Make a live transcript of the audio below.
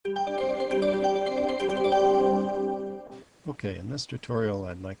Okay, in this tutorial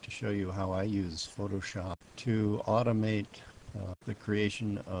I'd like to show you how I use Photoshop to automate the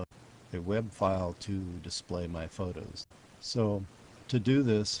creation of a web file to display my photos. So to do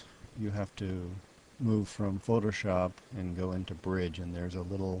this you have to move from Photoshop and go into Bridge, and there's a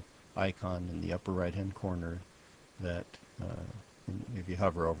little icon in the upper right hand corner that if you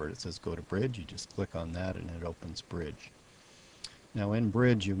hover over it, it says go to Bridge. You just click on that and it opens Bridge. Now in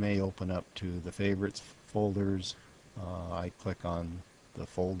Bridge you may open up to the favorites folders. I click on the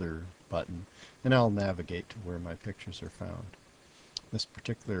folder button and I'll navigate to where my pictures are found. This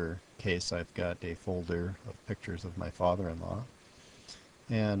particular case I've got a folder of pictures of my father-in-law,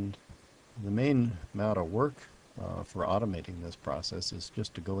 and the main amount of work for automating this process is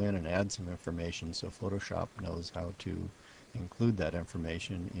just to go in and add some information so Photoshop knows how to include that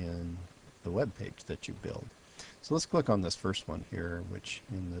information in the web page that you build. So let's click on this first one here, which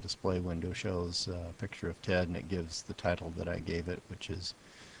in the display window shows a picture of Ted, and it gives the title that I gave it, which is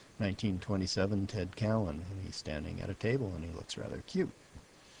 1927 Ted Cowan, and he's standing at a table and he looks rather cute.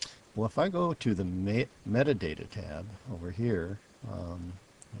 Well, if I go to the metadata tab over here, and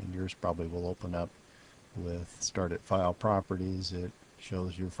yours probably will open up with Start at File Properties. It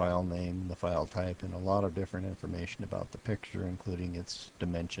shows your file name, the file type, and a lot of different information about the picture, including its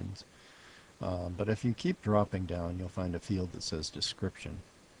dimensions. But if you keep dropping down, you'll find a field that says Description.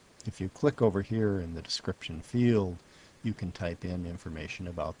 If you click over here in the Description field, you can type in information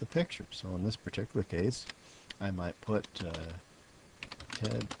about the picture. So in this particular case, I might put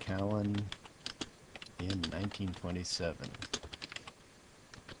Ted Cowan in 1927.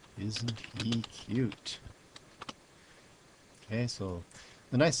 Isn't he cute? Okay, so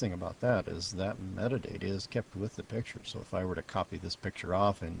the nice thing about that is that metadata is kept with the picture. So if I were to copy this picture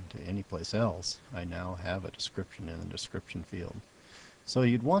off into any place else, I now have a description in the description field. So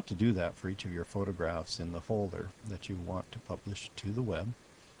you'd want to do that for each of your photographs in the folder that you want to publish to the web.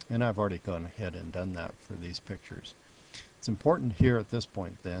 And I've already gone ahead and done that for these pictures. It's important here at this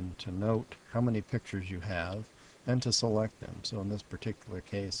point then to note how many pictures you have and to select them. So in this particular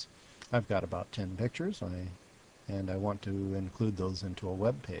case, I've got about 10 pictures, and I want to include those into a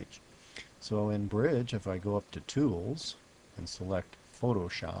web page. So in Bridge, if I go up to Tools and select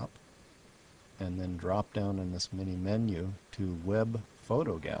Photoshop, and then drop down in this mini menu to Web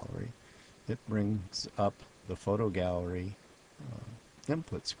Photo Gallery, it brings up the photo gallery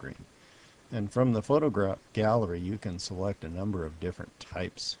input screen. And from the photo gallery, you can select a number of different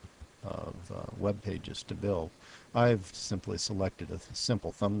types of web pages to build. I've simply selected a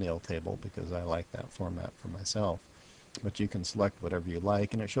simple thumbnail table because I like that format for myself. But you can select whatever you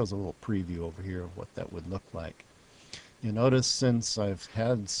like, and it shows a little preview over here of what that would look like. You notice since I've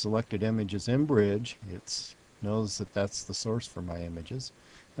had selected images in Bridge, it knows that that's the source for my images,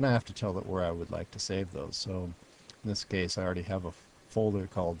 and I have to tell it where I would like to save those. So in this case, I already have a folder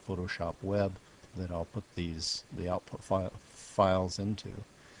called Photoshop Web that I'll put the output files into.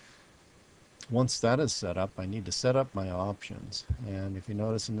 Once that is set up, I need to set up my options. And if you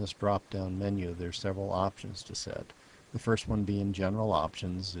notice in this drop-down menu, there's several options to set. The first one being General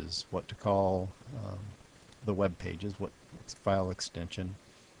Options is what to call the web pages, what file extension,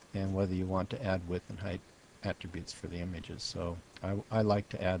 and whether you want to add width and height attributes for the images. So I like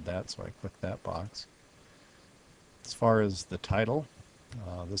to add that, so I click that box. As far as the title,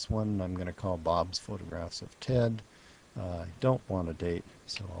 this one I'm going to call Bob's Photographs of Ted. I don't want a date,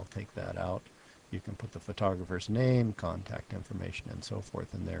 so I'll take that out. You can put the photographer's name, contact information, and so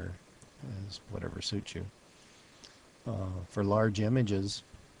forth in there as whatever suits you. For large images,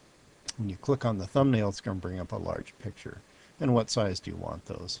 when you click on the thumbnail, it's going to bring up a large picture. And what size do you want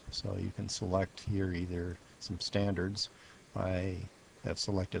those? So you can select here either some standards. I have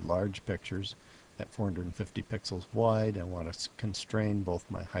selected large pictures at 450 pixels wide. I want to constrain both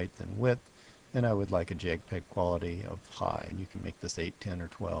my height and width, and I would like a JPEG quality of high. And you can make this 8, 10, or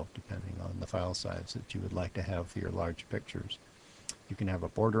 12 depending on the file size that you would like to have for your large pictures. You can have a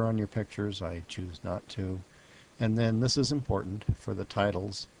border on your pictures. I choose not to. And then this is important for the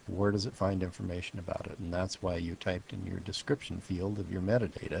titles. Where does it find information about it? And that's why you typed in your description field of your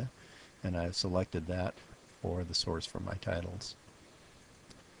metadata, and I've selected that for the source for my titles.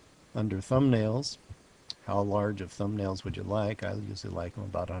 Under thumbnails, how large of thumbnails would you like? I usually like them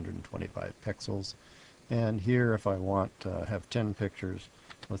about 125 pixels. And here, if I want to have 10 pictures,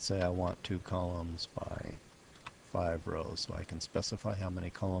 let's say I want 2 columns by 5 rows, so I can specify how many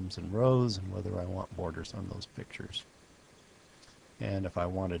columns and rows and whether I want borders on those pictures. And if I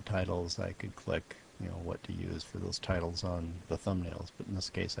wanted titles, I could click, what to use for those titles on the thumbnails. But in this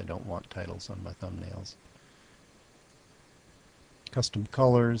case, I don't want titles on my thumbnails. Custom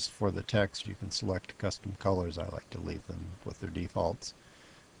colors for the text, you can select custom colors. I like to leave them with their defaults.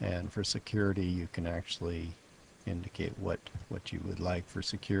 And for security, you can actually indicate what you would like for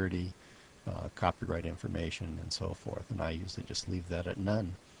security, copyright information, and so forth. And I usually just leave that at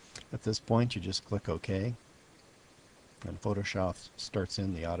none. At this point, you just click OK, and Photoshop starts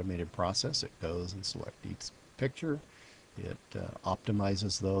in the automated process. It goes and selects each picture. It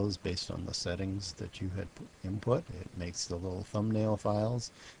optimizes those based on the settings that you had input. It makes the little thumbnail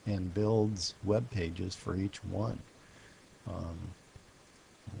files and builds web pages for each one.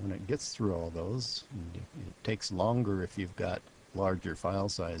 When it gets through all those, it takes longer if you've got larger file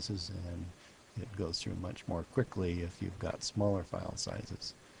sizes, and it goes through much more quickly if you've got smaller file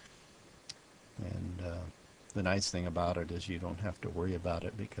sizes. And the nice thing about it is you don't have to worry about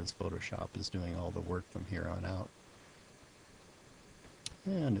it because Photoshop is doing all the work from here on out.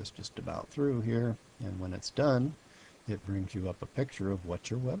 And it's just about through here, and when it's done, it brings you up a picture of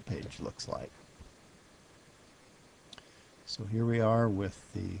what your web page looks like. So here we are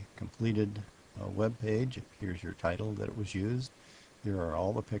with the completed web page. Here's your title that it was used. Here are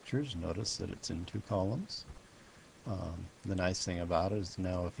all the pictures. Notice that it's in 2 columns. The nice thing about it is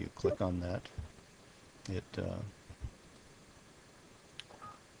now if you click on that, it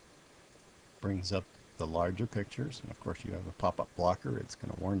brings up the larger pictures, and of course you have a pop-up blocker. It's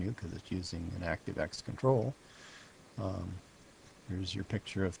going to warn you because it's using an ActiveX control. Here's your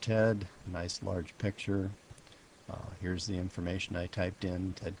picture of Ted, nice large picture. Here's the information I typed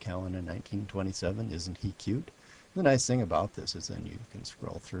in, Ted Callanan 1927, isn't he cute? The nice thing about this is then you can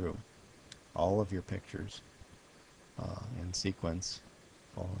scroll through all of your pictures in sequence.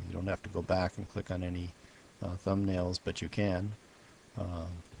 You don't have to go back and click on any thumbnails, but you can.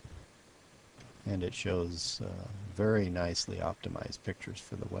 And it shows very nicely optimized pictures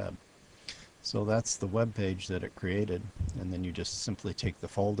for the web. So that's the web page that it created, and then you just simply take the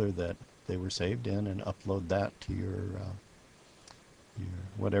folder that they were saved in and upload that to your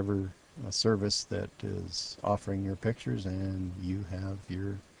whatever service that is offering your pictures, and you have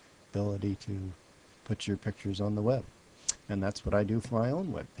your ability to put your pictures on the web. And that's what I do for my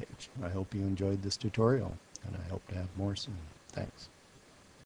own web page. I hope you enjoyed this tutorial, and I hope to have more soon. Thanks.